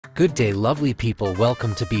Good day lovely people,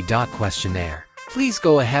 welcome to B.Questionnaire. Please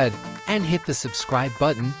go ahead and hit the subscribe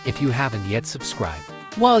button if you haven't yet subscribed.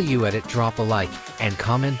 While you at it, drop a like and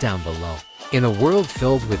comment down below. In a world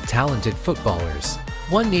filled with talented footballers,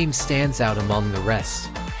 one name stands out among the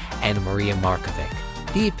rest: Ana Maria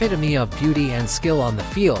Markovic. The epitome of beauty and skill on the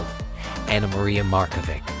field, Ana Maria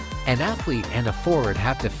Markovic, an athlete and a forward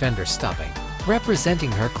half defender stopping,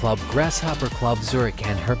 representing her club Grasshopper Club Zurich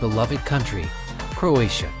and her beloved country,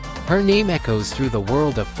 Croatia. Her name echoes through the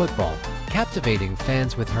world of football, captivating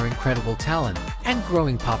fans with her incredible talent and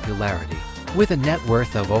growing popularity. With a net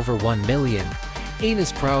worth of over 1 million,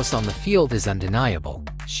 Ana's prowess on the field is undeniable.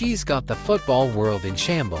 She's got the football world in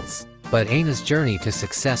shambles. But Ana's journey to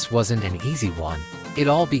success wasn't an easy one. It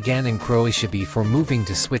all began in Croatia before moving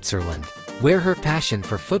to Switzerland, where her passion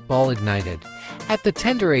for football ignited. At the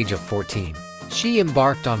tender age of 14, she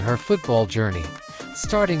embarked on her football journey,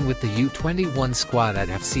 starting with the U21 squad at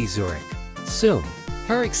FC Zurich. Soon,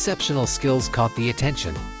 her exceptional skills caught the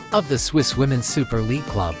attention of the Swiss Women's Super League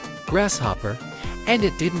club, Grasshopper, and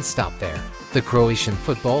it didn't stop there. The Croatian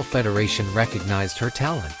Football Federation recognized her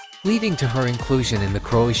talent, leading to her inclusion in the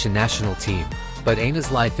Croatian national team. But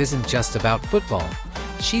Ana's life isn't just about football.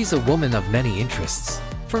 She's a woman of many interests,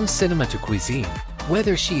 from cinema to cuisine.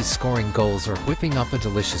 Whether she's scoring goals or whipping up a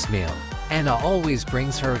delicious meal, Ana always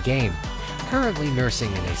brings her game. Currently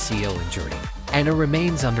nursing an ACL injury, Ana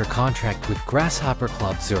remains under contract with Grasshopper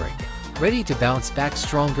Club Zurich, ready to bounce back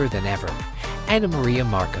stronger than ever. Ana Maria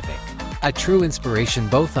Markovic, a true inspiration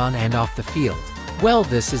both on and off the field. Well,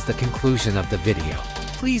 this is the conclusion of the video.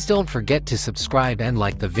 Please don't forget to subscribe and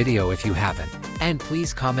like the video if you haven't. And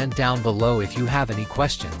please comment down below if you have any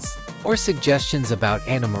questions or suggestions about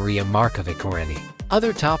Ana Maria Markovic or any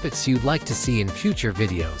other topics you'd like to see in future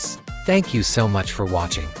videos. Thank you so much for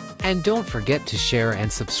watching. And don't forget to share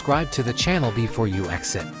and subscribe to the channel before you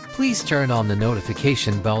exit. Please turn on the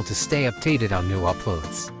notification bell to stay updated on new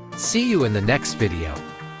uploads. See you in the next video.